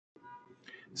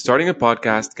Starting a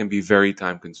podcast can be very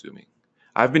time consuming.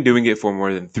 I've been doing it for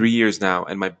more than 3 years now,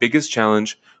 and my biggest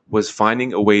challenge was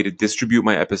finding a way to distribute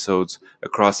my episodes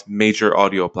across major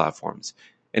audio platforms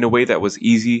in a way that was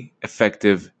easy,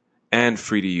 effective, and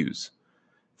free to use.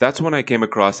 That's when I came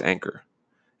across Anchor.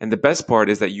 And the best part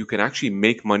is that you can actually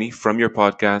make money from your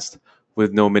podcast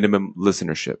with no minimum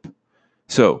listenership.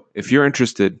 So, if you're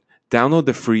interested, download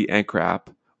the free Anchor app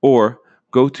or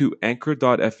go to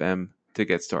anchor.fm to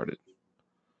get started.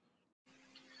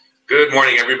 Good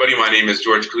morning, everybody. My name is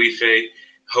George Khalife,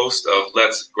 host of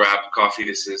Let's Grab Coffee.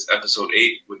 This is episode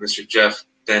 8 with Mr. Jeff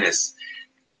Dennis.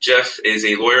 Jeff is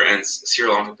a lawyer and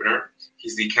serial entrepreneur.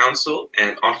 He's the counsel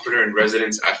and entrepreneur in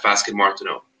residence at Fasken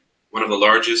Martineau, one of the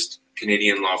largest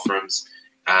Canadian law firms.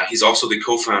 He's also the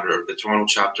co-founder of the Toronto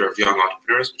chapter of Young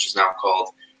Entrepreneurs, which is now called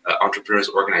Entrepreneurs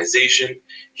Organization.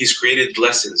 He's created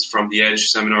Lessons from the Edge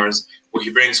seminars, where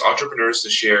he brings entrepreneurs to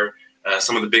share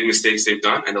some of the big mistakes they've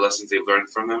done and the lessons they've learned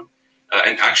from them.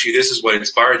 And actually, this is what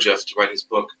inspired Jeff to write his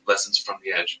book, Lessons from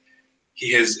the Edge.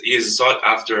 He is a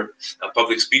sought-after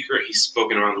public speaker. He's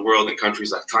spoken around the world in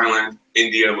countries like Thailand,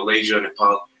 India, Malaysia,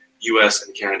 Nepal, US,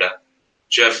 and Canada.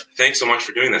 Jeff, thanks so much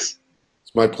for doing this.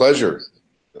 It's my pleasure.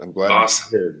 I'm glad Awesome.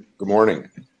 to be here. Good morning.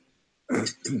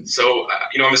 So,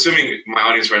 I'm assuming my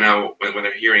audience right now, when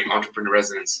they're hearing entrepreneur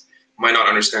residence, might not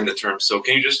understand the term. So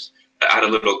can you just add a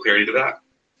little clarity to that?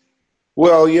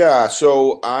 Well, yeah.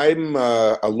 So I'm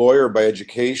a lawyer by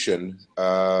education,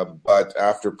 but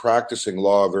after practicing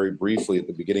law very briefly at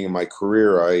the beginning of my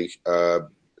career, I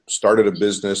started a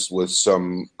business with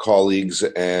some colleagues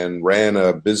and ran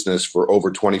a business for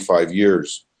over 25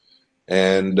 years.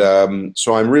 And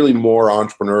so I'm really more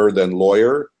entrepreneur than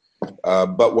lawyer.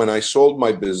 But when I sold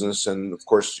my business, and of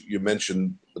course you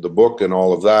mentioned the book and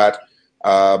all of that,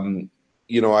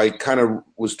 I kind of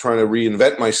was trying to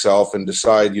reinvent myself and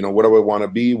decide, what do I want to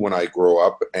be when I grow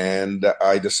up? And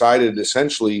I decided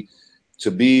essentially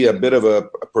to be a bit of a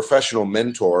professional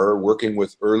mentor, working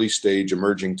with early stage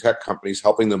emerging tech companies,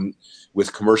 helping them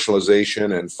with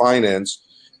commercialization and finance,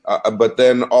 but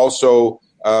then also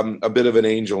a bit of an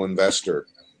angel investor.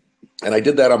 And I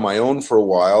did that on my own for a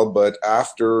while, but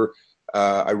after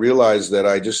I realized that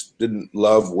I just didn't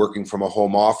love working from a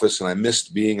home office and I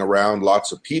missed being around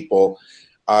lots of people,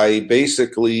 I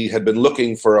basically had been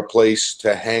looking for a place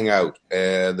to hang out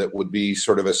that would be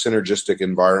sort of a synergistic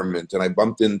environment. And I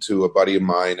bumped into a buddy of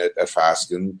mine at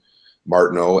Fasken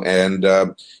Martineau, and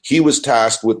he was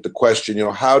tasked with the question,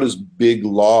 how does big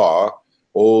law,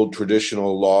 old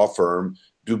traditional law firm,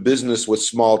 do business with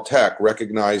small tech,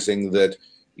 recognizing that,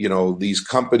 these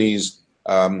companies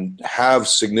have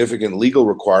significant legal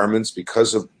requirements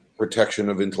because of protection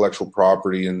of intellectual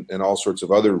property and all sorts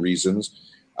of other reasons.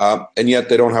 And yet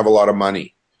they don't have a lot of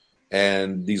money.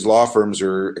 And these law firms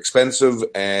are expensive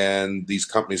and these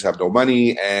companies have no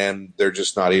money and they're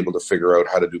just not able to figure out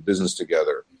how to do business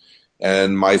together.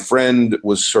 And my friend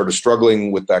was sort of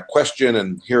struggling with that question.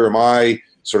 And here am I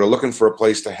sort of looking for a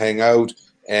place to hang out.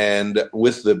 And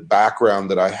with the background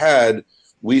that I had,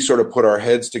 we sort of put our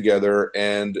heads together.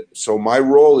 And so my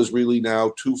role is really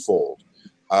now twofold.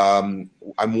 I'm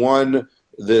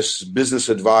this business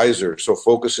advisor. So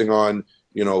focusing on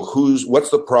what's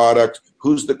the product,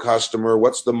 who's the customer,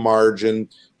 what's the margin,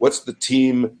 what's the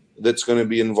team that's going to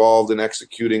be involved in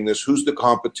executing this, who's the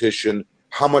competition,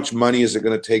 how much money is it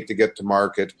going to take to get to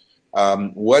market,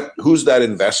 who's that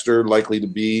investor likely to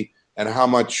be, and how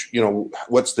much,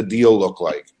 what's the deal look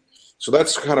like. So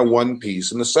that's kind of one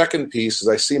piece. And the second piece is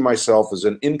I see myself as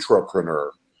an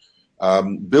intrapreneur,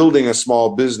 building a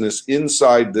small business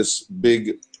inside this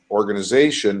big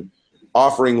organization,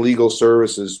 offering legal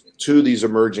services to these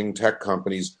emerging tech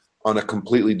companies on a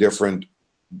completely different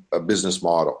business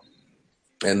model.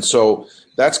 And so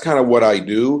that's kind of what I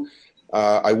do.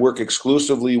 I work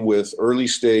exclusively with early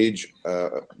stage,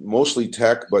 mostly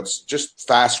tech, but just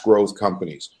fast growth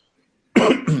companies.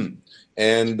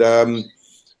 And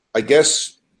I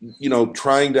guess,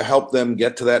 trying to help them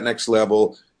get to that next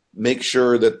level, make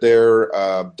sure that their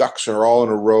ducks are all in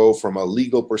a row from a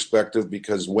legal perspective,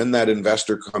 because when that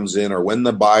investor comes in or when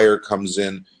the buyer comes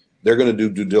in, they're going to do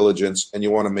due diligence, and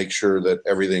you want to make sure that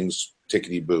everything's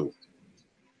tickety-boo.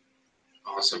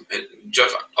 Awesome. And Jeff,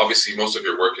 obviously most of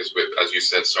your work is with, as you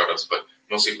said, startups, but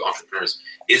mostly with entrepreneurs.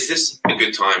 Is this a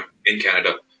good time in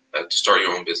Canada to start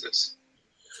your own business?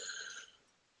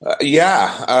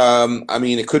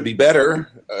 It could be better.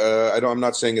 I'm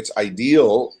not saying it's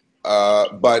ideal,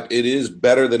 but it is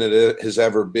better than it has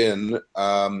ever been.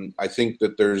 I think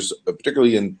that there's,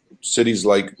 particularly in cities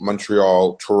like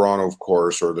Montreal, Toronto, of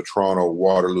course, or the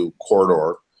Toronto-Waterloo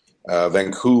corridor,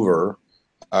 Vancouver,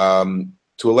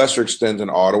 to a lesser extent in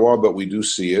Ottawa, but we do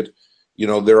see it.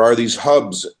 There are these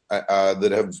hubs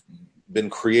that have been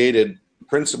created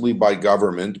principally by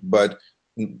government, but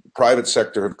private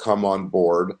sector have come on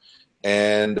board.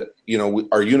 And,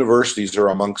 our universities are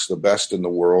amongst the best in the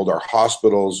world. Our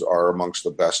hospitals are amongst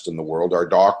the best in the world. Our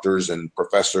doctors and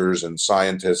professors and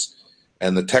scientists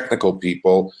and the technical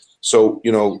people. So,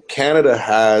 Canada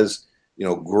has,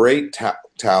 great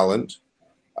talent.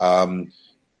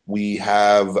 We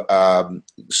have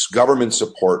government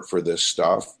support for this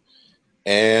stuff.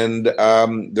 And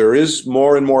there is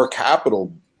more and more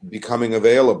capital becoming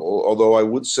available, although I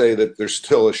would say that there's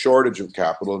still a shortage of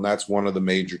capital, and that's one of the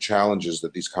major challenges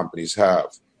that these companies have.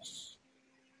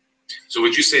 So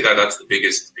would you say that that's the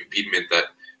biggest impediment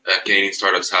that Canadian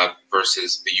startups have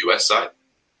versus the U.S. side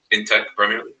in tech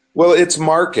primarily? Well, it's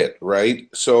market, right?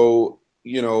 So,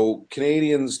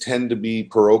 Canadians tend to be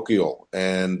parochial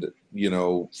and,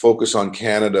 focus on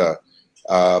Canada.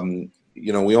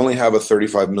 We only have a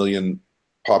 35 million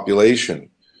population.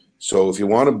 So if you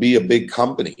want to be a big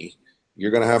company, you're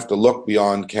going to have to look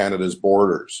beyond Canada's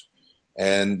borders.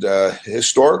 And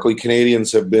historically,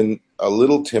 Canadians have been a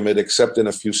little timid, except in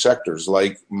a few sectors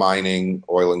like mining,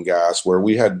 oil and gas, where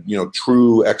we had,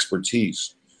 true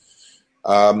expertise.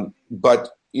 But,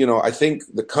 I think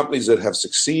the companies that have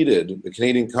succeeded, the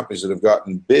Canadian companies that have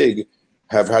gotten big,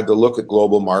 have had to look at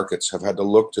global markets, have had to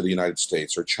look to the United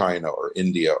States or China or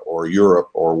India or Europe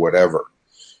or whatever.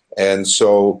 And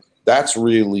so that's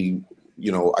really,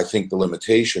 I think the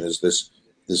limitation is this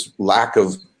lack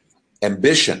of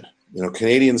ambition.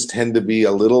 Canadians tend to be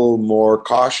a little more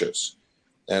cautious.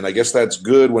 And I guess that's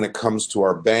good when it comes to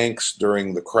our banks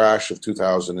during the crash of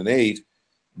 2008.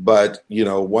 But,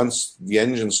 once the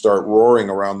engines start roaring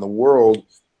around the world,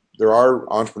 there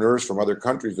are entrepreneurs from other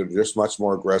countries that are just much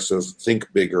more aggressive,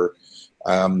 think bigger.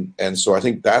 And so I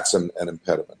think that's an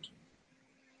impediment.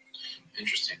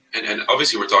 Interesting. And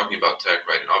obviously we're talking about tech,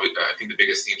 right? And I think the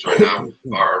biggest themes right now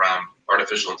are around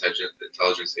artificial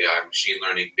intelligence, AI, machine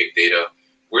learning, big data.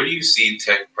 Where do you see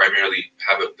tech primarily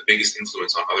have the biggest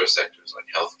influence on other sectors like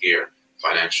healthcare,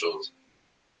 financials?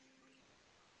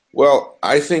 Well,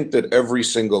 I think that every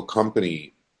single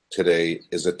company today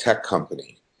is a tech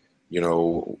company.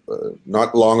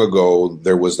 Not long ago,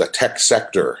 there was the tech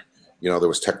sector. There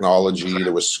was technology,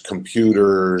 there was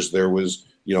computers, there was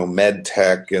med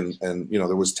tech and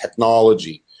there was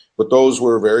technology, but those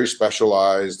were very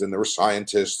specialized and there were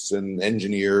scientists and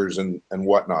engineers and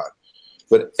whatnot.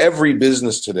 But every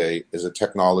business today is a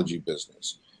technology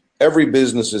business. Every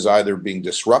business is either being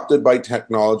disrupted by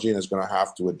technology and is going to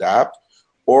have to adapt,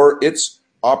 or its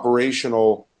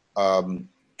operational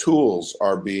tools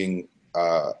are being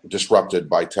disrupted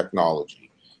by technology,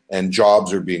 and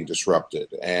jobs are being disrupted,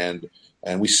 and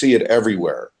we see it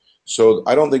everywhere. So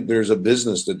I don't think there's a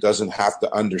business that doesn't have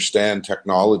to understand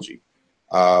technology.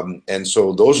 And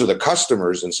so those are the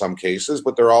customers in some cases,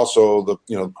 but they're also the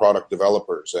product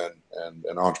developers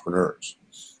and entrepreneurs.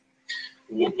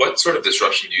 What sort of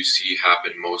disruption do you see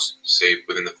happen most, say,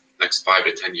 within the next 5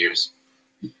 to 10 years?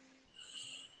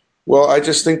 Well, I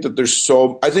just think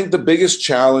that I think the biggest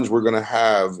challenge we're going to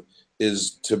have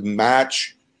is to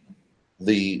match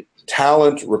the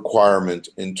talent requirement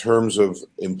in terms of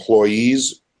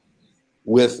employees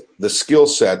with the skill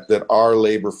set that our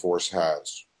labor force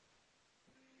has,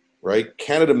 right?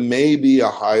 Canada may be a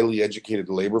highly educated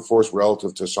labor force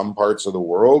relative to some parts of the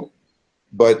world,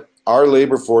 but our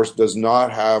labor force does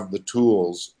not have the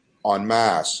tools en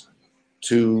masse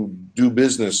to do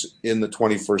business in the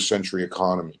 21st century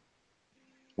economy.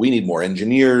 We need more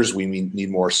engineers, we need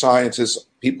more scientists,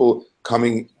 people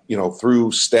coming,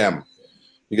 through STEM.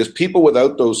 Because people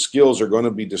without those skills are going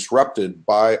to be disrupted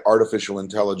by artificial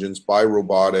intelligence, by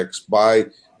robotics,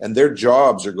 and their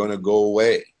jobs are going to go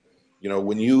away.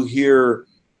 When you hear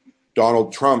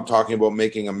Donald Trump talking about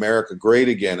making America great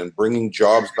again and bringing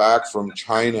jobs back from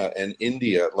China and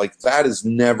India, like that is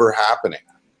never happening.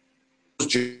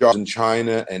 Those jobs in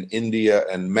China and India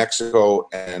and Mexico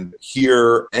and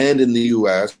here and in the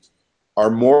US are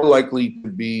more likely to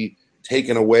be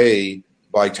taken away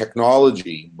by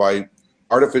technology, by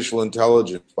artificial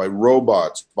intelligence, by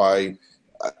robots, by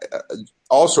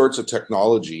all sorts of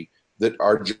technology that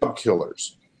are job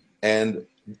killers. And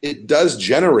it does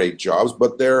generate jobs,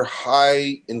 but they're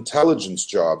high intelligence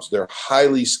jobs. They're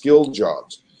highly skilled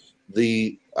jobs.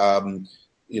 The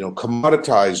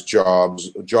commoditized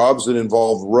jobs that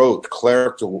involve rote,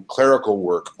 clerical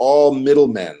work, all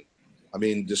middlemen. I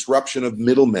mean, disruption of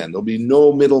middlemen. There'll be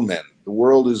no middlemen. The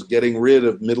world is getting rid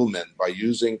of middlemen by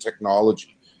using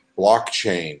technology.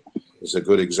 Blockchain is a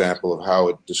good example of how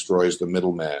it destroys the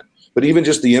middleman. but even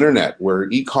just the internet, where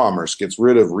e-commerce gets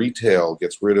rid of retail,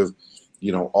 gets rid of,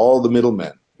 all the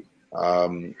middlemen.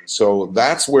 So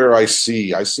that's where I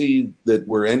see that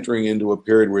we're entering into a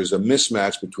period where there's a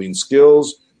mismatch between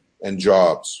skills and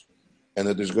jobs, and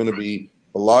that there's going to be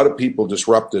a lot of people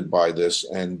disrupted by this,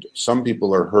 and some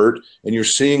people are hurt. And you're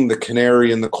seeing the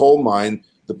canary in the coal mine,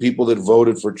 the people that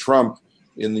voted for Trump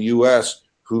in the U.S.,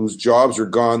 whose jobs are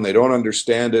gone, they don't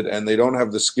understand it, and they don't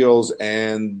have the skills,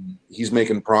 and he's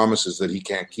making promises that he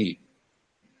can't keep.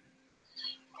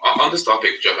 On this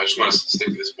topic, Jeff, I just want to stick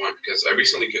to this point because I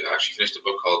recently actually finished a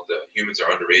book called Humans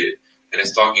Are Underrated, and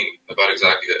it's talking about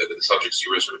exactly the subjects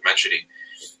you were sort of mentioning.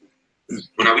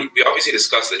 We obviously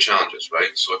discuss the challenges,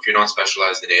 right? So if you're not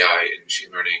specialized in AI and machine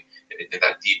learning and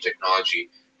that deep technology,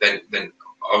 then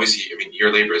obviously,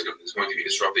 your labor is going to be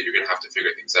disrupted. You're going to have to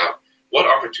figure things out. What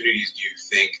opportunities do you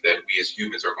think that we as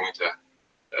humans are going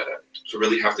to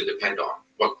really have to depend on?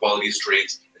 What qualities,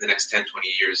 traits in the next 10, 20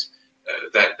 years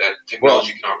that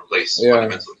technology cannot replace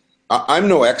fundamentally? I'm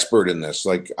no expert in this.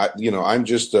 I'm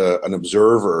just an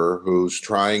observer who's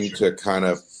trying to kind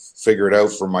of figure it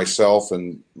out for myself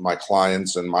and my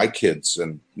clients and my kids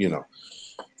and,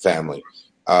 family.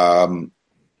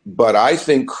 But I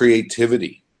think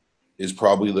creativity is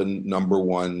probably the number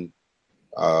one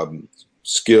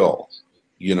skill.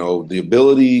 The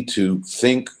ability to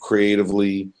think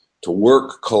creatively, to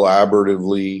work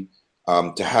collaboratively,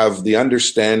 to have the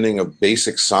understanding of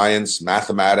basic science,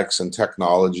 mathematics, and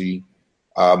technology.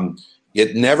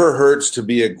 It never hurts to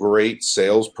be a great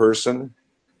salesperson.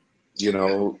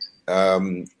 If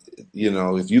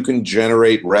you can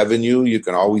generate revenue, you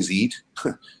can always eat,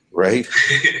 right?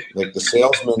 Like the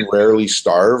salesmen rarely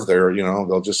starve.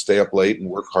 They'll just stay up late and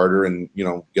work harder and,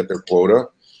 get their quota.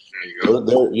 They're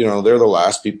the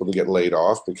last people to get laid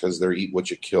off because they're eat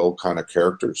what you kill kind of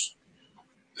characters.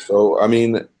 So,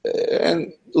 and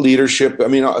leadership,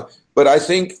 but I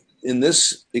think in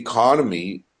this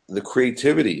economy, the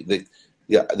creativity,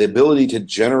 the ability to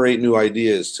generate new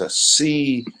ideas, to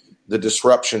see the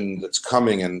disruption that's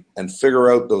coming and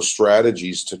figure out those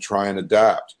strategies to try and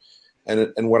adapt.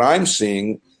 And what I'm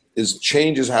seeing is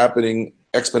change is happening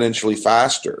exponentially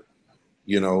faster.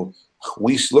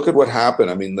 We look at what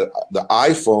happened. The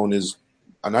iPhone is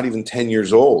not even 10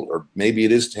 years old, or maybe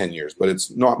it is 10 years, but it's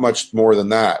not much more than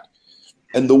that.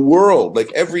 And the world,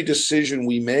 like every decision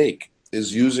we make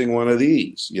is using one of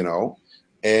these,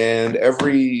 and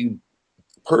every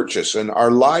purchase, and our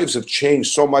lives have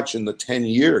changed so much in the 10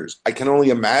 years. I can only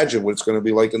imagine what it's going to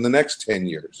be like in the next 10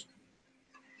 years.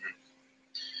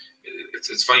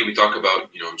 It's funny we talk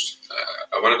about,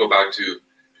 I want to go back to,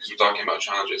 because we're talking about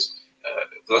challenges,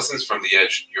 the Lessons from the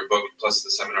Edge, your book, plus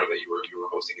the seminar that you were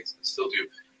hosting and still do.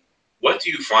 What do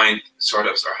you find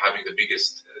startups are having the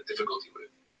biggest difficulty with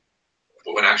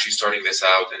when actually starting this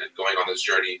out and going on this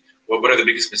journey? What are the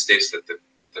biggest mistakes that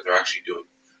they're actually doing?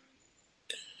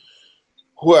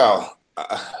 Well,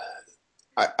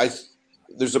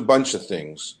 there's a bunch of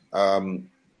things.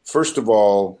 First of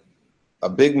all, a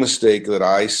big mistake that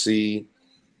I see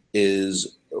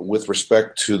is with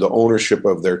respect to the ownership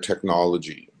of their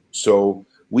technology. So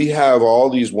we have all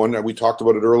these we talked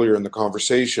about it earlier in the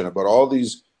conversation, about all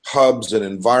these hubs and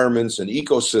environments and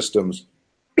ecosystems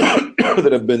that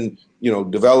have been,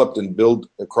 developed and built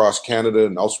across Canada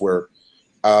and elsewhere.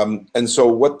 And so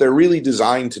what they're really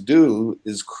designed to do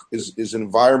is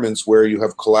environments where you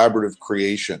have collaborative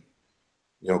creation,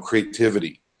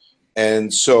 creativity.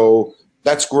 And so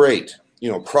that's great.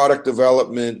 Product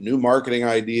development, new marketing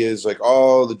ideas, like,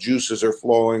 oh, the juices are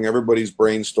flowing, everybody's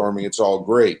brainstorming, it's all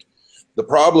great. The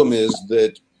problem is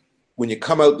that when you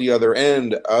come out the other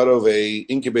end, out of a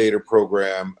incubator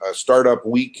program, a startup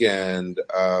weekend,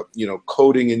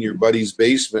 coding in your buddy's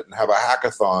basement and have a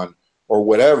hackathon or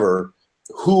whatever,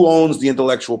 who owns the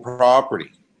intellectual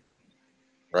property,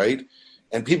 right?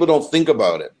 And people don't think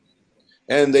about it.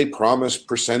 And they promise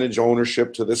percentage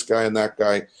ownership to this guy and that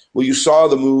guy. Well, you saw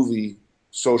the movie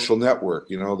Social Network,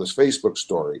 this Facebook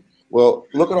story. Well,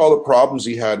 look at all the problems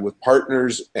he had with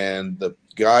partners and the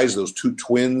guys, those two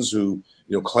twins who,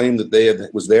 claimed that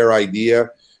it was their idea.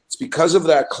 It's because of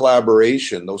that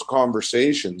collaboration, those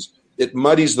conversations, it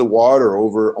muddies the water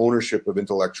over ownership of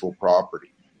intellectual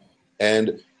property.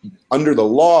 And under the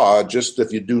law, just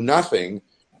if you do nothing,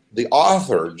 the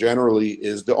author generally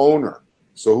is the owner.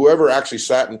 So whoever actually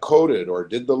sat and coded or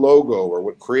did the logo or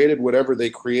what created whatever they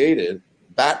created,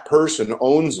 that person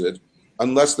owns it,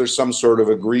 unless there's some sort of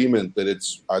agreement that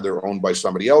it's either owned by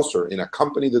somebody else or in a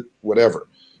company, that whatever.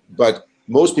 But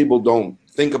most people don't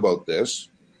think about this.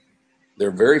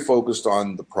 They're very focused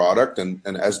on the product, and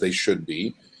as they should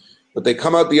be. But they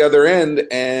come out the other end,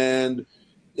 and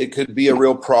it could be a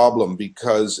real problem,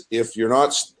 because if you're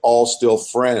not all still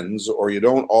friends, or you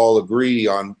don't all agree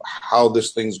on how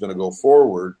this thing's going to go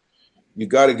forward, you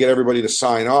got to get everybody to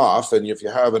sign off. And if you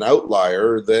have an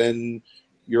outlier, then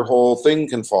your whole thing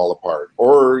can fall apart.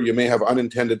 Or you may have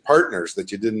unintended partners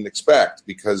that you didn't expect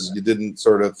because you didn't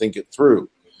sort of think it through.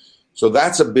 So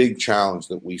that's a big challenge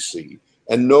that we see.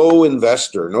 And no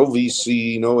investor, no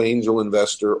VC, no angel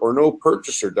investor, or no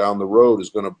purchaser down the road is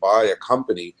going to buy a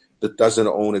company that doesn't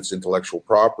own its intellectual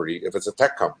property if it's a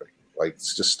tech company. Like, it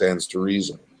just stands to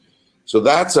reason. So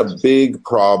that's a big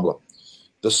problem.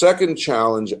 The second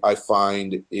challenge I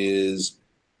find is,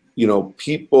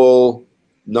 people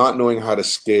not knowing how to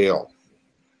scale.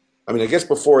 I mean, I guess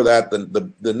before that,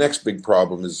 the next big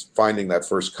problem is finding that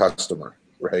first customer,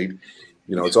 right?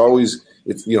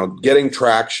 It's getting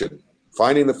traction,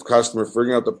 finding the customer,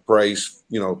 figuring out the price,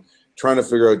 trying to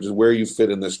figure out just where you fit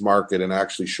in this market and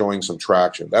actually showing some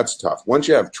traction. That's tough. Once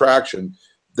you have traction,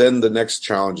 then the next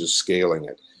challenge is scaling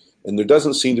it. And there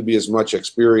doesn't seem to be as much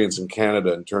experience in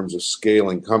Canada in terms of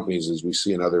scaling companies as we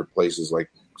see in other places like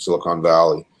Silicon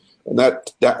Valley. And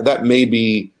that may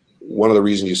be one of the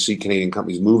reasons you see Canadian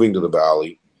companies moving to the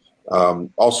Valley.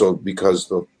 Also because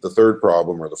the third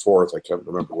problem, or the fourth, I can't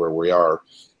remember where we are,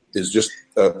 is just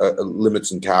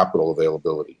limits in capital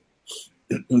availability.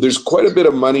 There's quite a bit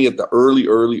of money at the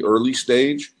early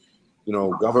stage,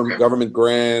 government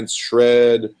grants,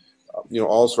 SHRED,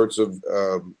 all sorts of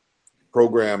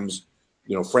programs,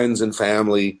 friends and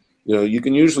family. You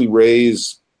can usually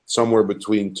raise somewhere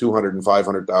between $200,000 and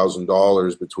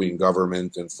 $500,000 between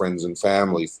government and friends and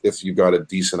family if you've got a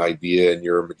decent idea and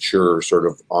you're a mature sort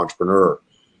of entrepreneur.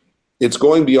 It's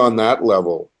going beyond that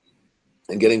level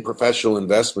and getting professional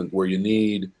investment where you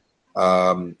need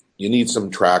some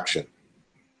traction.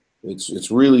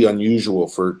 It's really unusual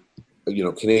for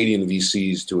Canadian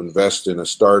VCs to invest in a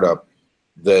startup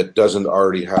that doesn't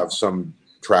already have some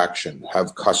traction,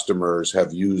 have customers,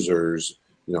 have users.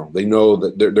 They know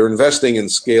that they're investing in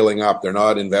scaling up. They're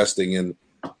not investing in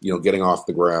getting off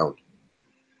the ground.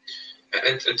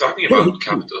 And talking about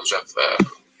capital, Jeff.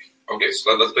 Okay,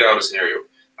 so let's play out a scenario.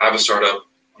 I have a startup.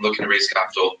 I'm looking to raise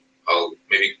capital. I'll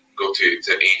maybe go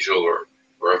to angel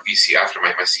or a VC after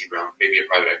my seed round, maybe a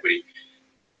private equity.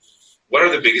 What are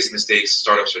the biggest mistakes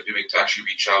startups are doing to actually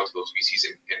reach out to those VCs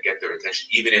and get their attention,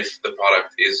 even if the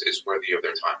product is worthy of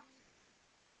their time?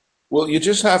 Well, you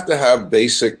just have to have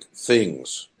basic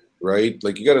things, right?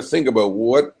 Like, you got to think about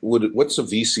what's a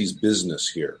VC's business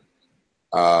here.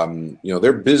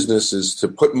 Their business is to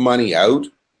put money out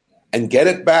and get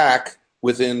it back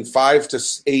within 5 to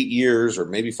 8 years, or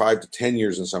maybe 5 to 10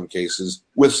 years in some cases,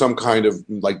 with some kind of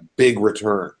like big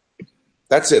return.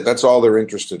 That's it. That's all they're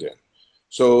interested in.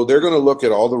 So they're going to look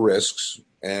at all the risks,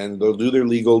 and they'll do their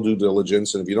legal due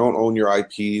diligence. And if you don't own your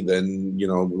IP, then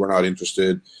we're not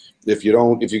interested. If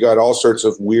you got all sorts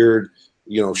of weird,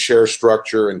 share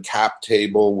structure and cap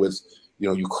table with,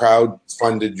 you crowd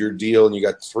funded your deal and you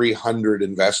got 300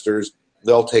 investors,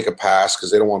 they'll take a pass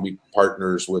because they don't want to be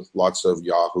partners with lots of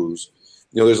yahoos.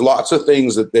 There's lots of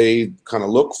things that they kind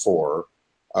of look for.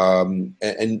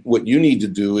 And what you need to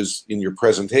do is, in your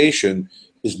presentation,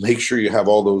 is make sure you have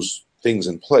all those things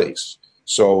in place.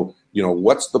 So,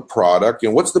 what's the product?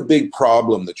 What's the big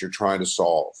problem that you're trying to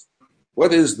solve?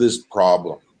 What is this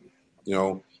problem?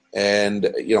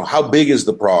 And how big is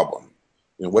the problem?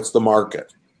 What's the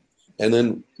market? And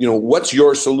then, what's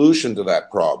your solution to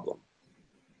that problem?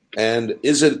 And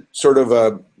is it sort of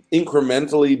a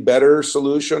incrementally better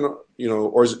solution,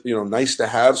 or is it, nice to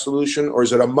have solution, or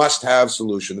is it a must have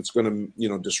solution that's going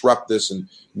to, disrupt this and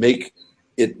make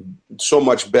it so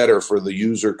much better for the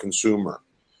user consumer?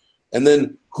 And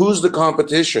then who's the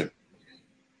competition?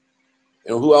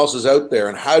 Who else is out there,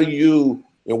 and how do you,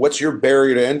 what's your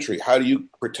barrier to entry? How do you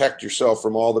protect yourself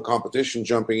from all the competition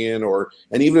jumping in,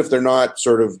 and even if they're not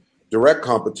sort of direct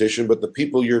competition, but the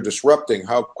people you're disrupting,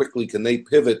 how quickly can they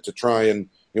pivot to try and,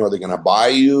 are they going to buy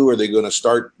you? Or are they going to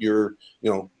start your,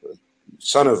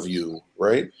 son of you,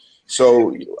 right?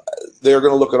 So they're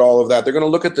going to look at all of that. They're going to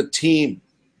look at the team,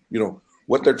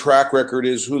 what their track record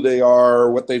is, who they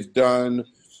are, what they've done.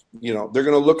 They're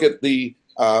going to look at the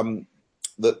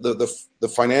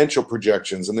financial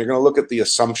projections, and they're going to look at the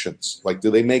assumptions. Like,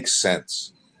 do they make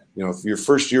sense? If your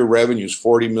first year revenue is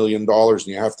 $40 million and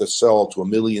you have to sell to 1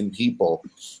 million people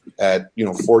at,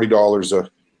 $40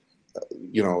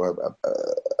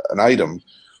 an item,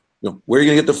 where are you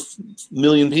going to get the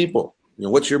million people?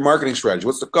 What's your marketing strategy?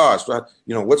 What's the cost?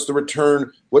 What's the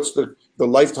return? What's the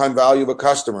lifetime value of a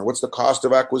customer? What's the cost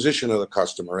of acquisition of the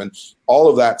customer? And all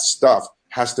of that stuff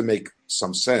has to make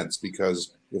some sense,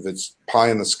 because If it's pie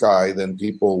in the sky, then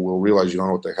people will realize you don't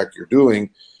know what the heck you're doing,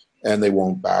 and they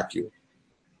won't back you.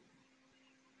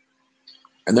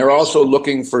 And they're also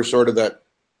looking for sort of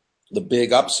the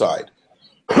big upside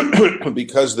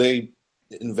because they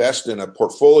invest in a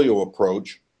portfolio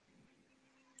approach,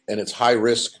 and it's high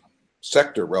risk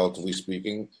sector, relatively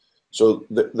speaking. So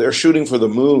they're shooting for the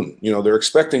moon. They're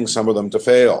expecting some of them to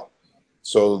fail.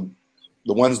 So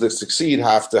the ones that succeed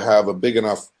have to have a big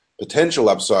enough potential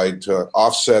upside to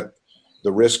offset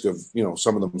the risk of,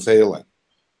 some of them failing.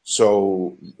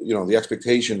 So, the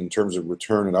expectation in terms of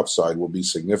return and upside will be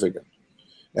significant.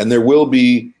 And there will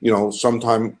be, some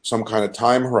kind of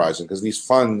time horizon, because these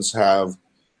funds have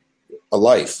a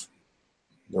life.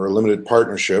 They're a limited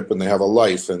partnership and they have a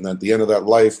life. And at the end of that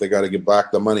life, they got to give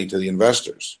back the money to the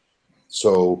investors.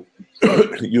 So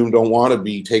you don't want to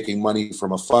be taking money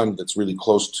from a fund that's really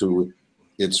close to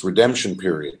its redemption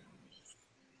period,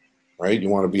 right? You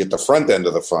want to be at the front end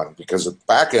of the fund, because at the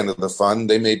back end of the fund,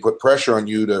 they may put pressure on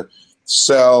you to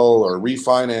sell or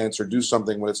refinance or do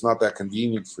something when it's not that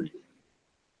convenient for you.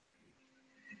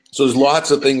 So there's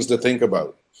lots of things to think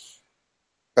about.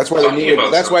 That's why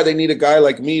they need a guy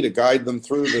like me to guide them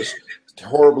through this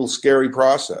horrible, scary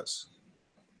process.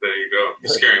 There you go.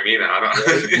 You're scaring me now.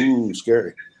 Ooh,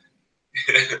 scary.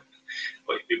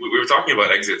 We were talking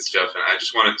about exits, Jeff, and I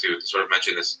just wanted to sort of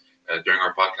mention this during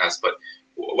our podcast. But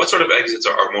what sort of exits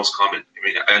are most common? I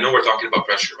mean, I know we're talking about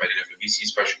pressure, right? And if a VC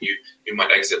is pressuring you, you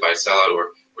might exit by a sellout,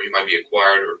 or you might be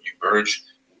acquired, or you merge.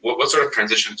 What sort of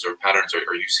transitions or patterns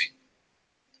are you seeing?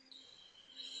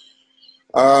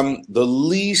 The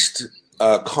least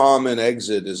common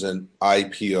exit is an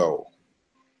IPO.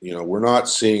 We're not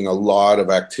seeing a lot of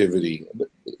activity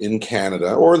in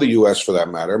Canada or the US for that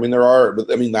matter. I mean, there are, but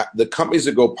the companies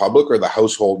that go public are the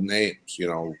household names,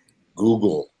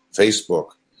 Google,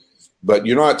 Facebook, but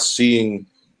you're not seeing,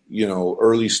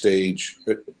 early stage,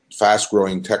 fast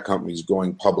growing tech companies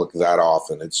going public that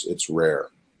often. It's rare.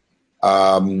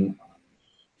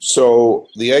 So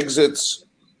the exits,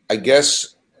 I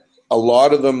guess, a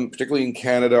lot of them, particularly in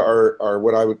Canada, are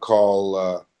what I would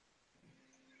call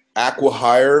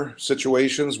acqui-hire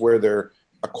situations, where they're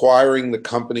acquiring the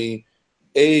company,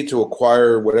 to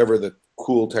acquire whatever the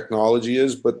cool technology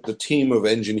is, but the team of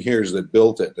engineers that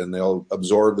built it, and they'll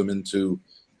absorb them into,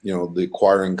 the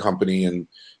acquiring company, and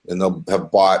they'll have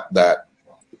bought that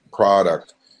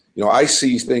product. I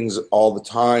see things all the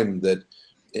time that,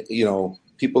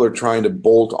 people are trying to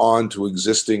bolt on to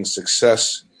existing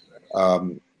success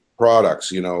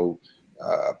products,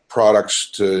 products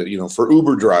to, for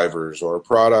Uber drivers, or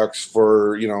products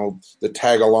for, that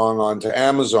tag along onto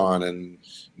Amazon. And,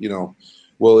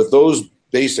 well, if those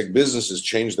basic businesses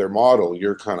change their model,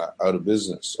 you're kind of out of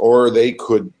business. Or they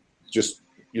could just,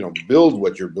 build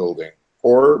what you're building,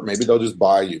 or maybe they'll just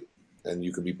buy you and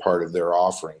you could be part of their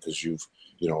offering because you've,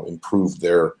 improved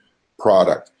their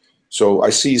product. So I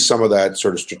see some of that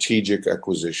sort of strategic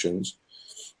acquisitions.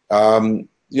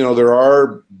 There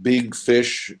are big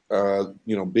fish,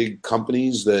 big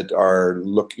companies that are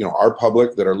are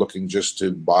public, that are looking just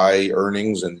to buy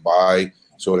earnings and buy.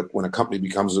 So that when a company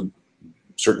becomes a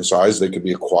certain size, they could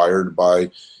be acquired by,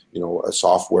 a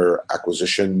software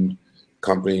acquisition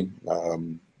company.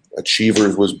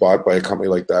 Achievers was bought by a company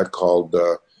like that called,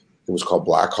 it was called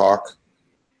Blackhawk.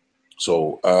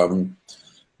 So,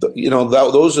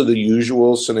 those are the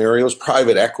usual scenarios.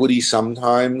 Private equity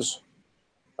sometimes.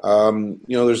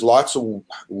 There's lots of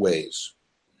ways.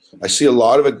 I see a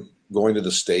lot of it going to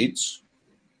the States,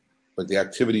 but the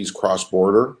activity is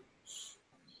cross-border.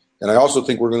 And I also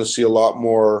think we're going to see a lot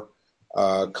more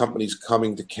companies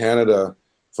coming to Canada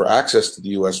for access to the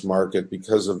U.S. market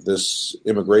because of this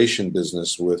immigration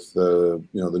business with the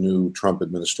new Trump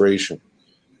administration.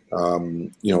 A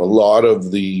lot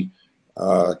of the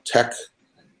tech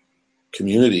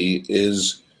community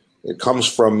it comes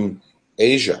from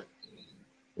Asia.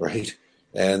 Right.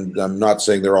 And I'm not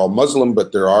saying they're all Muslim,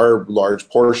 but there are large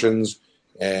portions.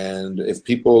 And if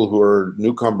people who are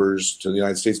newcomers to the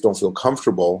United States don't feel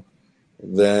comfortable,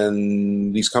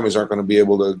 then these companies aren't going to be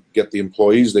able to get the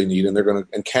employees they need.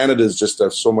 And Canada is just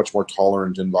a so much more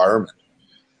tolerant environment.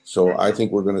 So I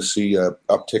think we're going to see an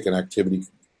uptick in activity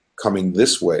coming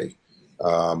this way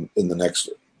in the next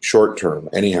short term.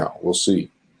 Anyhow, we'll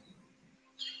see.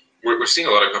 We're seeing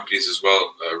a lot of companies as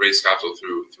well raise capital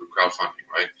through crowdfunding,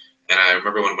 right? And I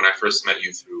remember when I first met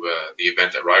you through the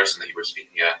event at Ryerson that you were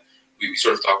speaking at, we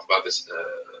sort of talked about this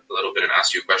a little bit and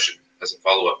asked you a question as a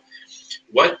follow-up.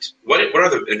 What are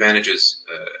the advantages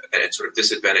and sort of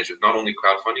disadvantages of not only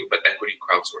crowdfunding but equity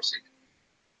crowdsourcing?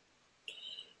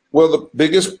 Well, the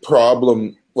biggest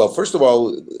problem, first of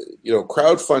all,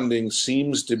 crowdfunding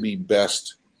seems to be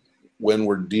best when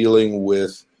we're dealing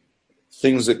with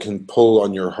things that can pull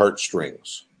on your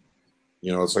heartstrings.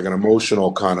 It's like an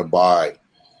emotional kind of buy.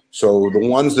 So the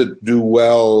ones that do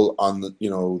well on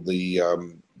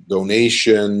the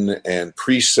donation and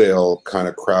pre-sale kind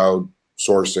of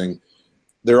crowdsourcing,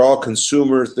 they're all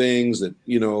consumer things that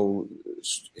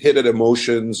hit at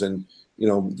emotions and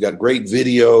got great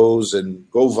videos and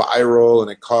go viral,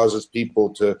 and it causes people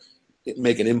to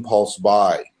make an impulse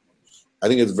buy. I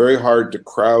think it's very hard to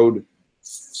crowd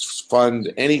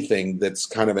fund anything that's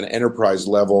kind of an enterprise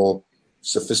level,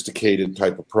 sophisticated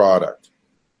type of product,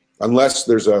 unless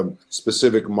there's a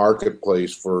specific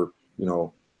marketplace for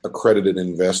accredited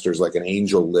investors like an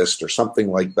angel list or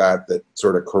something like that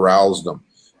sort of corrals them.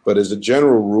 But as a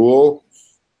general rule,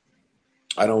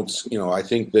 I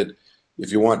think that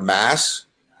if you want mass,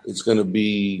 it's going to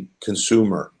be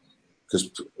consumer, because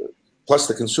plus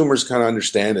the consumers kind of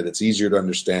understand it. It's easier to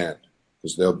understand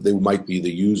because they might be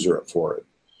the user for it.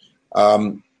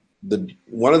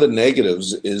 One of the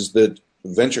negatives is that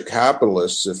venture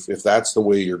capitalists, if that's the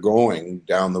way you're going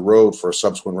down the road for a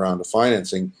subsequent round of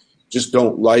financing, just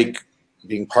don't like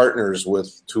being partners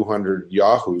with 200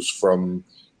 yahoos from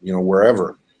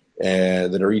wherever,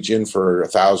 and that are each in for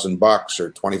 $1,000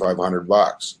 or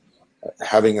 $2,500.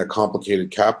 Having a complicated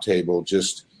cap table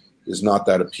just is not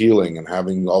that appealing, and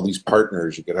having all these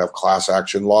partners, you could have class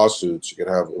action lawsuits, you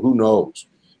could have who knows,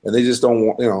 and they just don't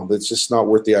want, it's just not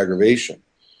worth the aggravation.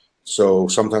 So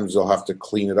sometimes they'll have to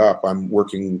clean it up. I'm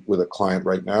working with a client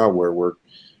right now where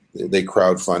they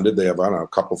crowdfunded. They have, I don't know, a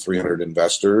couple, 300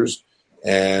 investors,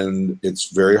 and it's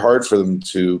very hard for them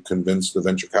to convince the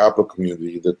venture capital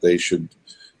community that they should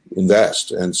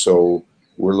invest. And so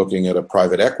we're looking at a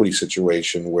private equity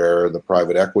situation where the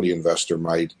private equity investor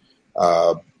might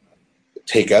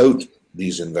take out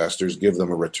these investors, give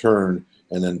them a return,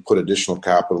 and then put additional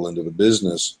capital into the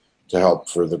business to help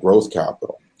for the growth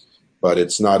capital. But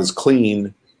it's not as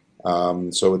clean,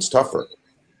 so it's tougher.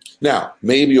 Now,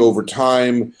 maybe over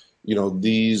time,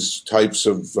 these types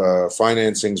of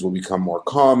financings will become more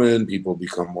common. People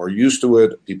become more used to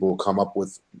it. People will come up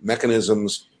with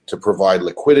mechanisms to provide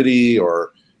liquidity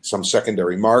or some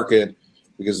secondary market,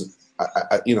 because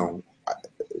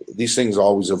these things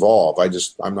always evolve.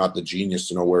 I'm not the genius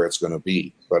to know where it's going to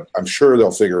be, but I'm sure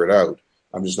they'll figure it out.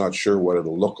 I'm just not sure what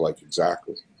it'll look like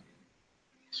exactly.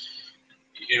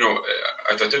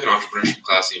 I took an entrepreneurship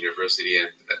class in university, and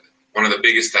one of the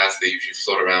biggest stats they usually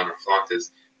float around or flaunt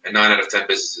is that 9 out of 10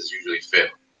 businesses usually fail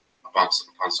upon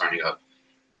starting up.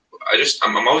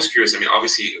 I'm always curious. I mean,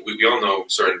 obviously, we all know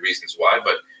certain reasons why,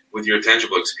 but with your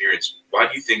tangible experience, why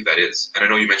do you think that is? And I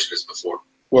know you mentioned this before.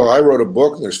 Well, I wrote a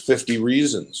book. There's 50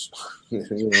 reasons,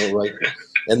 right?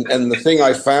 And the thing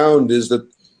I found is that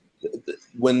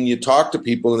when you talk to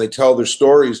people and they tell their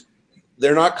stories,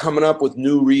 they're not coming up with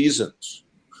new reasons.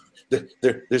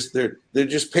 They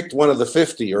just picked one of the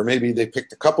 50, or maybe they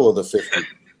picked a couple of the 50.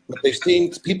 But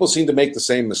people seem to make the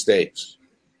same mistakes,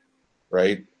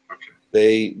 right?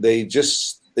 Okay.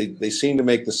 They seem to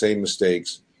make the same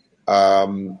mistakes.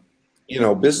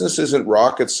 Business isn't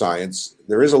rocket science.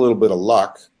 There is a little bit of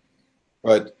luck,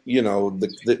 but you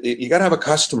got to have a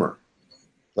customer.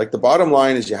 Like, the bottom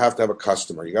line is you have to have a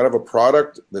customer. You got to have a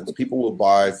product that people will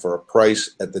buy for a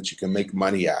price that you can make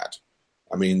money at.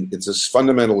 I mean, it's as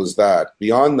fundamental as that.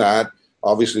 Beyond that,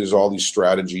 obviously, there's all these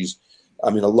strategies. I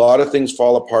mean, a lot of things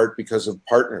fall apart because of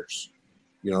partners.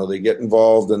 They get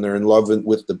involved and they're in love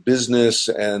with the business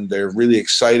and they're really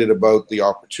excited about the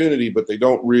opportunity, but they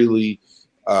don't really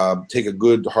take a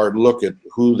good hard look at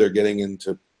who they're getting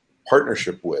into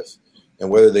partnership with and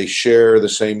whether they share the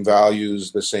same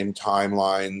values, the same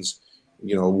timelines,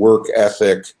 work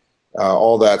ethic,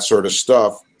 all that sort of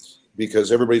stuff.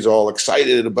 Because everybody's all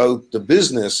excited about the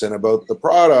business and about the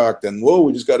product, and whoa,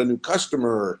 we just got a new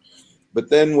customer. But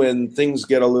then when things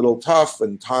get a little tough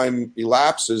and time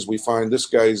elapses, we find this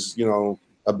guy's,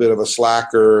 a bit of a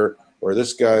slacker, or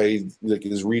this guy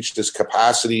has reached his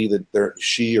capacity that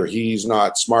she or he's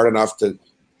not smart enough to,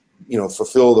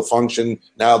 fulfill the function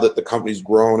now that the company's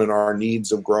grown and our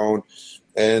needs have grown.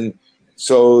 And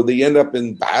so they end up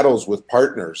in battles with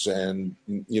partners, and,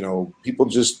 people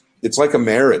just, it's like a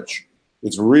marriage.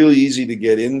 It's really easy to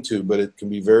get into, but it can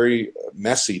be very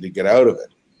messy to get out of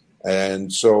it.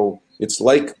 And so it's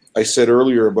like I said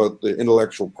earlier about the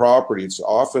intellectual property. It's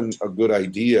often a good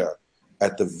idea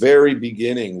at the very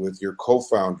beginning with your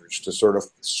co-founders to sort of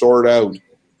sort out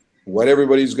what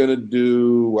everybody's going to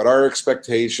do, what our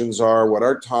expectations are, what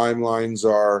our timelines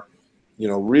are,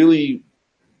 really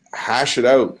hash it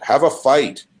out, have a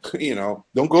fight,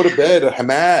 don't go to bed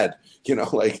hamad,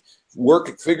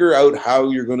 figure out how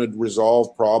you're going to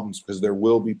resolve problems, because there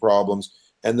will be problems.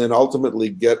 and then ultimately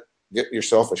get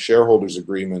yourself a shareholders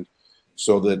agreement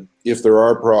so that if there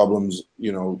are problems,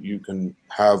 you can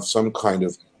have some kind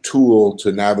of tool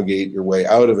to navigate your way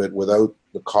out of it without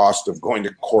the cost of going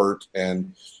to court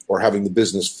or having the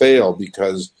business fail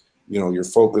because you're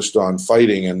focused on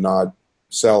fighting and not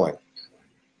selling.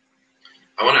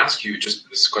 I want to ask you just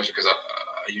this question because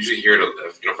I usually hear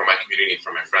it, from my community,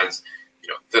 from my friends,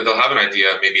 they'll have an idea,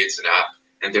 maybe it's an app,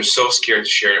 and they're so scared to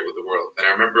share it with the world. And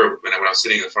I remember when I was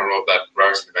sitting in the front row of that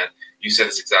Ryerson event, you said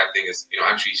this exact thing: is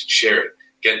actually share it,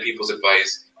 get people's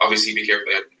advice. Obviously, be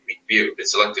careful, be a bit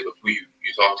selective of who you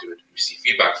talk to and receive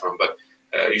feedback from, but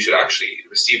you should actually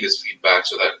receive this feedback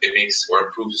so that it makes or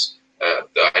improves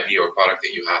the idea or product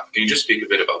that you have. Can you just speak a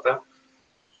bit about that?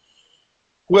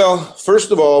 Well,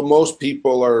 first of all, most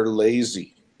people are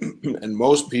lazy. And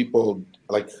most people,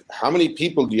 how many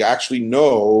people do you actually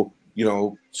know,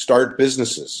 start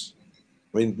businesses?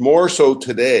 I mean, more so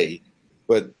today,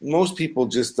 but most people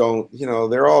just don't,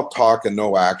 they're all talk and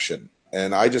no action.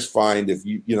 And I just find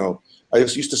I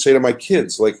just used to say to my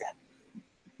kids,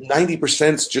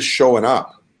 90% is just showing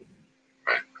up,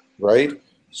 right?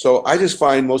 So I just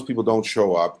find most people don't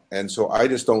show up. And so I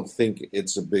just don't think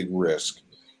it's a big risk.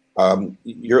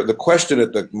 The question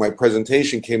at my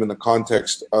presentation came in the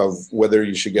context of whether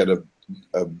you should get a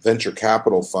venture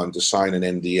capital fund to sign an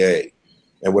NDA.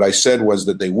 And what I said was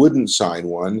that they wouldn't sign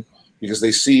one because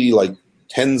they see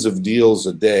tens of deals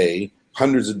a day,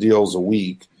 hundreds of deals a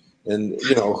week. And,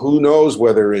 who knows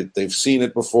whether they've seen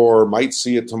it before, might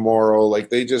see it tomorrow.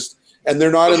 And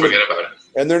they're not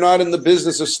they're not in the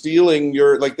business of stealing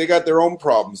they got their own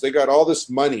problems. They got all this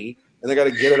money and they got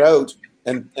to get it out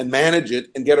and manage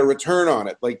it and get a return on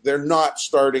it. They're not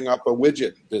starting up a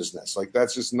widget business.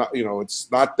 That's just not, it's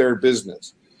not their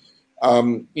business.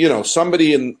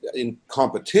 Somebody in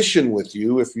competition with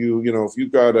you, if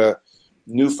you've got a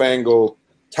newfangled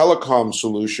telecom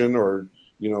solution or,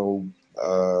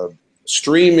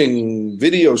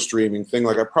 video streaming thing,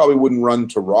 I probably wouldn't run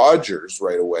to Rogers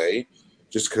right away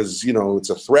just because, it's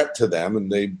a threat to them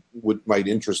and they might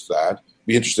be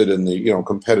interested in the,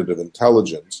 competitive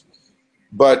intelligence.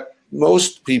 But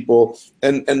most people,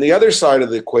 and the other side of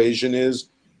the equation is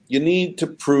you need to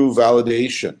prove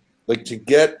validation. To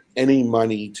get any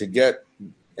money, to get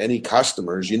any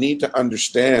customers, you need to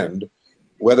understand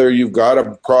whether you've got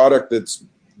a product that's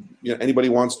anybody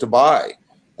wants to buy.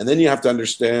 And then you have to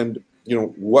understand,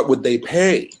 what would they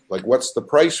pay? What's the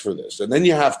price for this? And then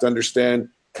you have to understand,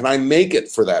 can I make it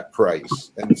for that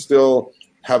price and still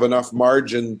have enough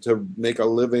margin to make a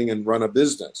living and run a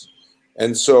business?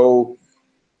 And so,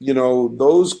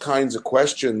 those kinds of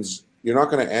questions, you're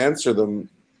not going to answer them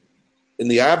in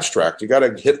the abstract. You got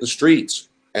to hit the streets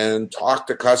and talk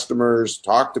to customers,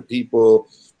 talk to people.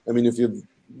 I mean, if you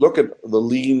look at the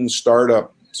lean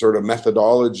startup sort of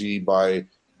methodology by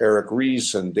Eric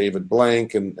Ries and David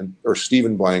Blank or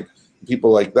Stephen Blank,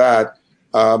 people like that,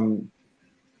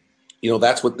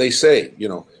 that's what they say.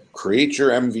 Create your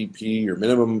MVP, your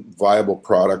minimum viable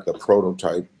product, a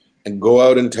prototype, and go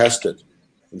out and test it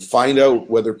and find out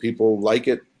whether people like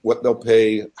it, what they'll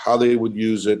pay, how they would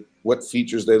use it, what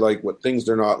features they like, what things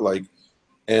they're not like.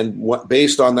 And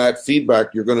based on that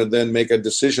feedback, you're going to then make a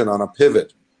decision on a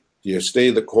pivot. Do you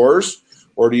stay the course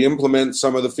or do you implement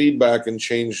some of the feedback and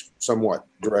change somewhat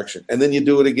direction? And then you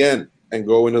do it again and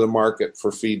go into the market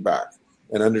for feedback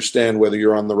and understand whether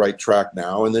you're on the right track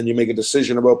now. And then you make a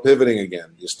decision about pivoting again.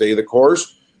 Do you stay the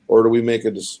course or do we make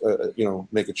a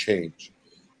change?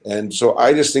 And so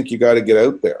I just think you got to get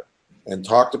out there and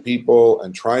talk to people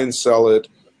and try and sell it,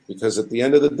 because at the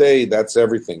end of the day, that's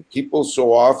everything. People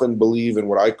so often believe in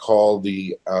what I call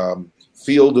the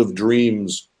field of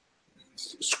dreams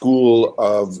school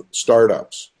of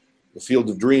startups. The field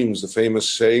of dreams, the famous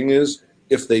saying is,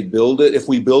 if we build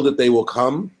it, they will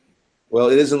come. Well,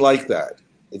 it isn't like that.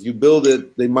 If you build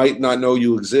it, they might not know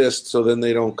you exist, so then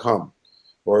they don't come.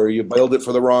 Or you build it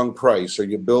for the wrong price, or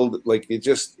you build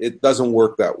it doesn't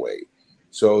work that way.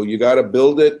 So you got to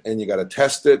build it and you got to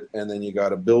test it, and then you got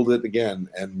to build it again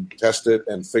and test it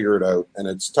and figure it out. And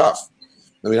it's tough.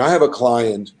 I mean, I have a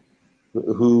client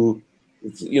who,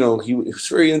 he was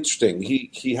very interesting.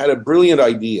 He had a brilliant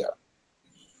idea.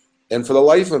 And for the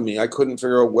life of me, I couldn't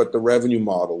figure out what the revenue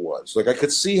model was. I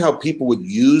could see how people would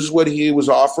use what he was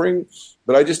offering,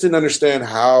 but I just didn't understand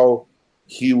how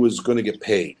he was going to get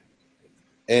paid.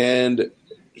 And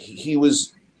he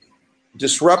was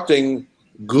disrupting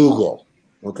Google.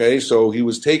 Okay, so he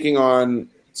was taking on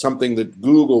something that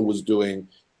Google was doing,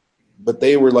 but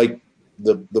they were like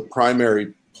the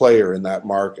primary player in that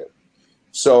market.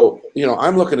 So,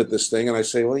 I'm looking at this thing and I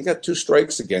say, well, you got two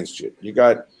strikes against you. You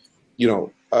got,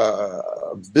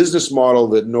 a business model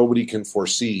that nobody can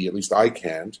foresee. At least I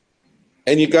can't.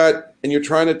 And you're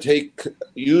trying to take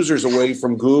users away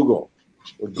from Google.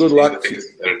 Well, good luck to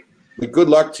you. Good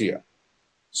luck to you.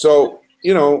 So,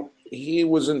 he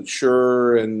wasn't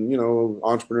sure, and,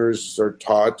 entrepreneurs are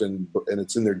taught and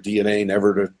it's in their DNA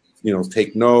never to,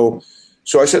 take no.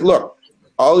 So I said, look,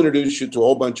 I'll introduce you to a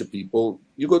whole bunch of people.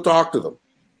 You go talk to them.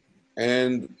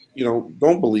 And,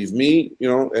 don't believe me,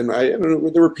 and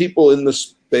there were people in the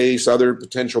space, other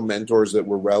potential mentors that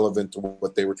were relevant to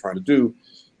what they were trying to do.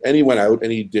 And he went out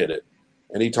and he did it.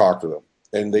 And he talked to them.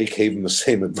 And they gave him the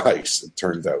same advice, it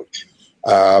turned out.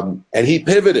 And he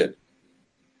pivoted.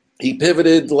 He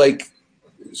pivoted like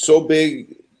so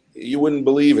big you wouldn't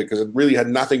believe it, because it really had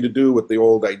nothing to do with the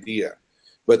old idea.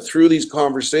 But through these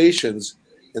conversations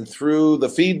and through the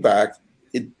feedback,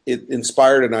 it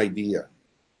inspired an idea.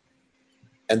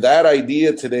 And that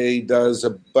idea today does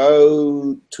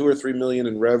about 2 or 3 million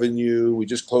in revenue. We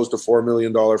just closed a $4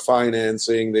 million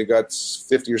financing. They got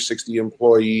 50 or 60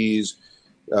 employees,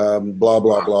 blah,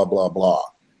 blah, blah, blah, blah.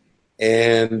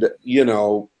 And,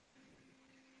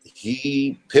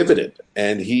 he pivoted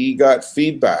and he got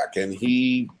feedback and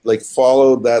he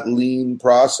followed that lean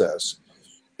process.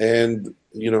 And,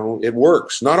 it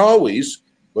works. Not always,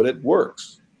 but it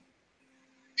works.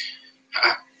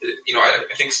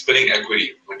 I think splitting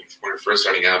equity when you're first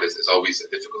starting out is always a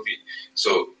difficulty.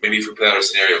 So maybe if we play out a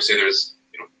scenario, say there's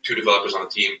 2 developers on the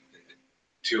team, and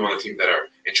 2 on the team that are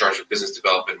in charge of business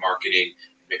development, marketing,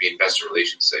 maybe investor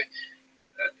relations. Say,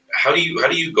 how do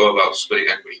you go about splitting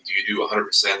equity? Do you do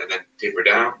 100% and then taper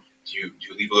down? Do you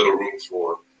leave a little room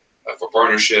for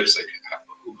partnerships? Like,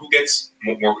 who gets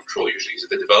more control usually? Is it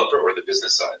the developer or the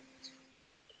business side?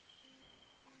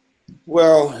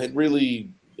 Well,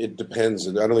 it depends.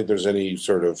 I don't think there's any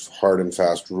sort of hard and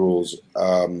fast rules.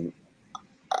 The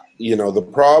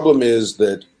problem is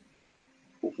that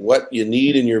what you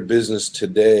need in your business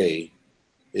today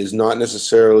is not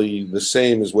necessarily the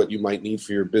same as what you might need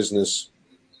for your business,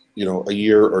 a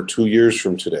year or 2 years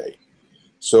from today.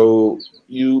 So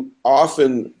you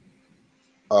often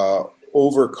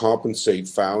overcompensate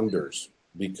founders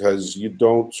because you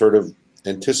don't sort of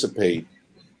anticipate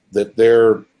that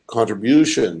their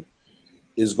contribution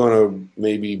is going to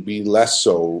maybe be less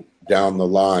so down the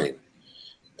line.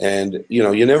 And,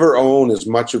 you never own as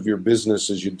much of your business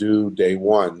as you do day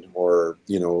one or,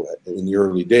 in the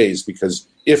early days, because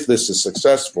if this is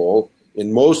successful,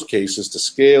 in most cases to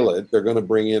scale it, they're going to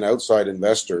bring in outside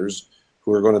investors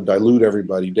who are going to dilute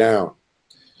everybody down.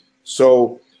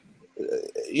 So,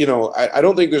 I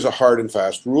don't think there's a hard and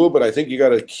fast rule, but I think you got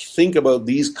to think about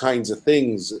these kinds of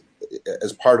things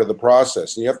as part of the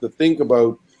process. And you have to think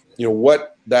about,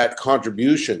 what that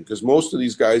contribution, because most of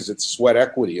these guys, it's sweat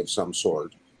equity of some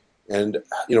sort. And,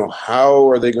 how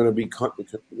are they going to be,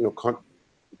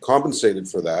 compensated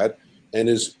for that? And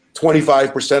is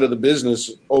 25% of the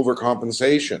business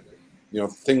overcompensation?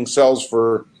 Thing sells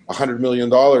for $100 million,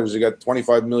 you got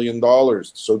 $25 million.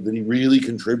 So did he really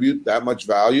contribute that much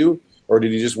value? Or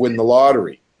did he just win the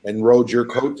lottery and rode your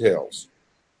coattails?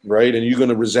 Right? And you're going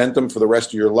to resent him for the rest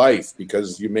of your life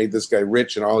because you made this guy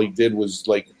rich and all he did was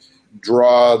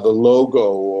draw the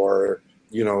logo or,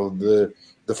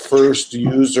 the first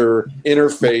user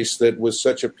interface that was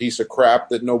such a piece of crap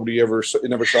that it never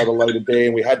saw the light of day.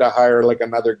 And we had to hire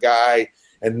another guy.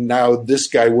 And now this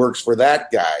guy works for that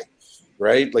guy,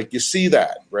 right? You see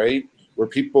that, right? Where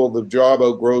the job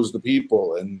outgrows the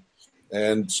people.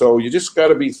 And so you just got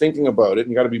to be thinking about it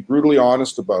and you got to be brutally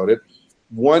honest about it.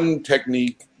 One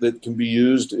technique that can be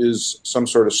used is some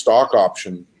sort of stock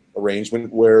option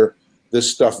arrangement where this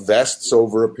stuff vests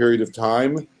over a period of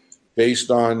time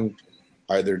based on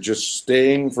either just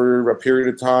staying for a period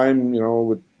of time,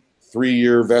 with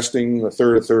 3-year vesting, a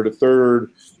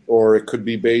third, or it could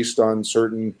be based on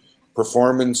certain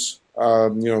performance.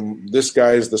 This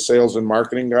guy is the sales and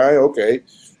marketing guy. Okay,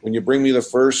 when you bring me the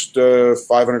first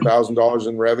 $500,000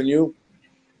 in revenue,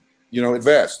 it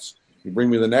vests. You bring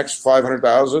me the next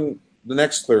 500,000, the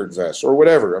next third vests, or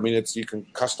whatever. I mean, you can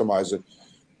customize it,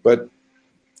 but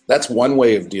that's one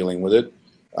way of dealing with it.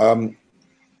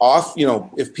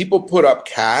 If people put up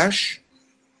cash,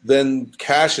 then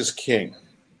cash is king.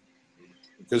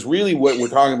 Because really what we're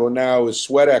talking about now is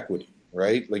sweat equity,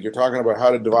 right? You're talking about how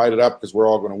to divide it up because we're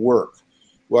all going to work.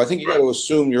 Well, I think you got to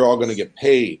assume you're all going to get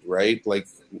paid, right?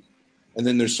 And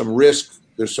then there's some risk.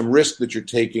 There's some risk that you're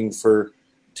taking for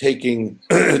taking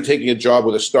a job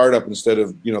with a startup instead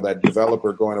of, that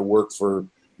developer going to work for,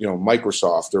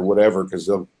 Microsoft or whatever, because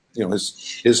they'll,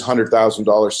 his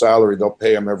 $100,000 salary, they'll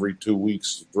pay him every 2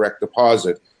 weeks direct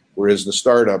deposit. Whereas the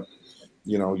startup,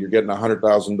 you're getting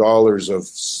 $100,000 of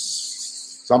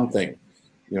something,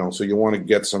 so you want to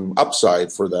get some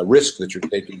upside for the risk that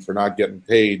you're taking for not getting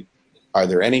paid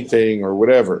either anything or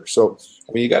whatever. So,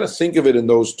 you got to think of it in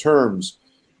those terms,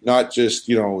 not just,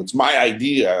 it's my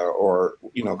idea or,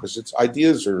 because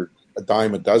ideas are a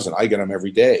dime a dozen. I get them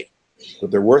every day,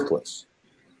 but they're worthless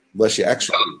unless you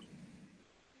execute.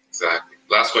 Exactly.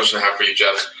 Last question I have for you,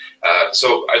 Jeff. So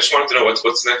I just wanted to know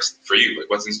what's next for you. Like,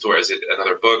 what's in store? Is it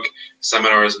another book,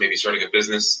 seminars, maybe starting a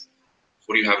business?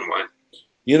 What do you have in mind?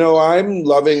 I'm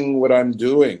loving what I'm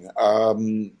doing.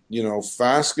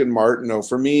 Fasken Martineau,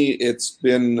 for me, it's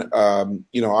been,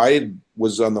 I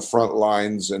was on the front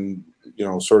lines and,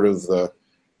 sort of the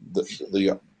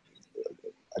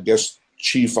I guess,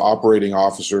 chief operating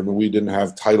officer. I mean, we didn't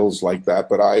have titles like that,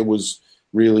 but I was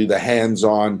really the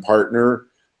hands-on partner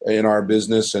in our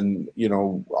business and,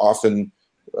 often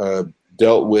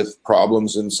dealt with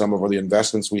problems in some of the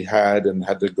investments we had and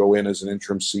had to go in as an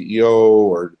interim CEO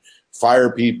or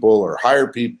fire people or hire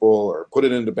people or put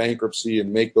it into bankruptcy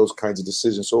and make those kinds of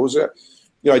decisions. So it was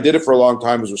I did it for a long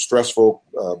time. It was a stressful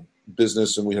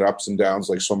business and we had ups and downs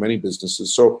like so many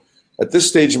businesses. So at this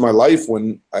stage in my life,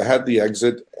 when I had the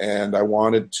exit and I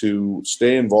wanted to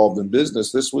stay involved in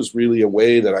business, this was really a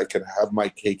way that I could have my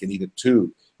cake and eat it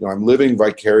too. I'm living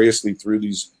vicariously through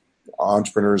these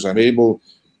entrepreneurs. I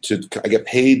get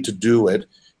paid to do it.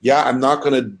 Yeah, I'm not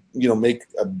going to, make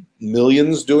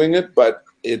millions doing it, but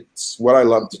it's what I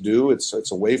love to do.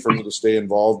 It's a way for me to stay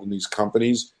involved in these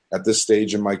companies at this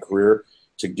stage in my career,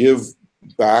 to give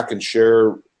back and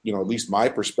share, at least my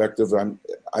perspective.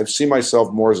 I see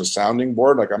myself more as a sounding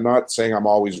board. Like, I'm not saying I'm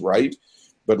always right,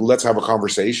 but let's have a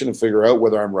conversation and figure out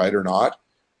whether I'm right or not.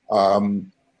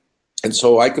 And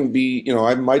so I can be,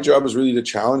 my job is really to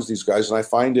challenge these guys. And I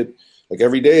find it like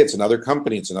every day, it's another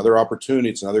company, it's another opportunity,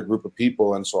 it's another group of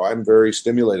people. And so I'm very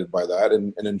stimulated by that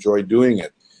and enjoy doing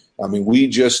it. I mean, we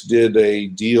just did a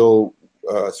deal,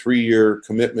 3-year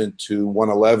commitment to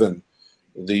 111,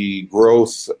 the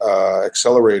growth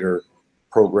accelerator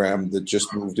program that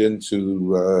just moved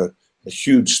into a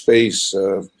huge space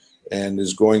and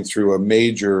is going through a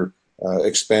major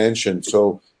expansion.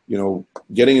 So,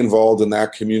 getting involved in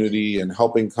that community and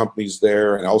helping companies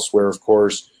there and elsewhere, of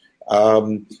course,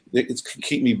 it's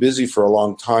keep me busy for a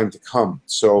long time to come.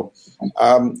 So,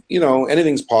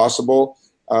 anything's possible.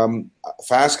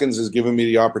 Faskens has given me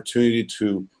the opportunity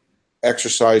to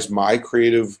exercise my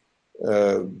creative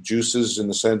juices in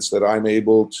the sense that I'm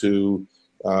able to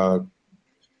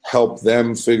help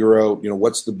them figure out,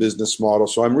 what's the business model.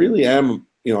 So I really am,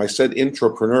 I said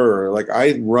intrapreneur, like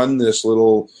I run this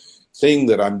little thing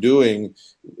that I'm doing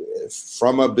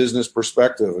from a business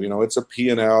perspective. It's a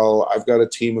P&L. I've got a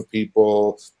team of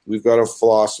people. We've got a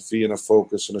philosophy and a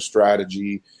focus and a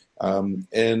strategy.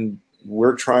 And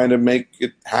we're trying to make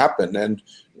it happen. And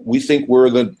we think we're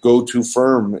the go-to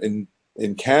firm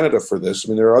in Canada for this. I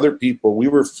mean, there are other people. We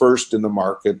were first in the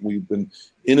market. We've been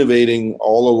innovating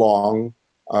all along.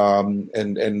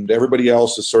 And everybody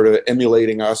else is sort of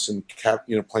emulating us and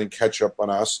playing catch up on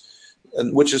us,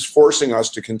 and which is forcing us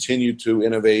to continue to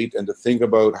innovate and to think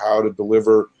about how to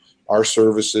deliver our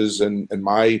services and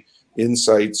my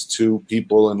insights to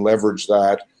people and leverage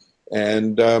that.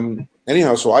 And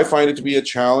anyhow, so I find it to be a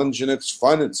challenge and it's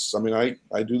fun.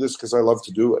 I do this because I love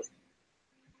to do it.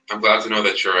 I'm glad to know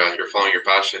that you're following your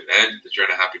passion and that you're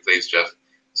in a happy place, Jeff.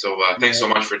 So thanks so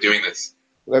much for doing this.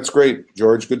 That's great,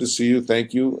 George. Good to see you.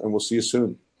 Thank you. And we'll see you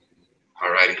soon.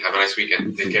 All righty. Have a nice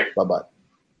weekend. Take care. Bye-bye.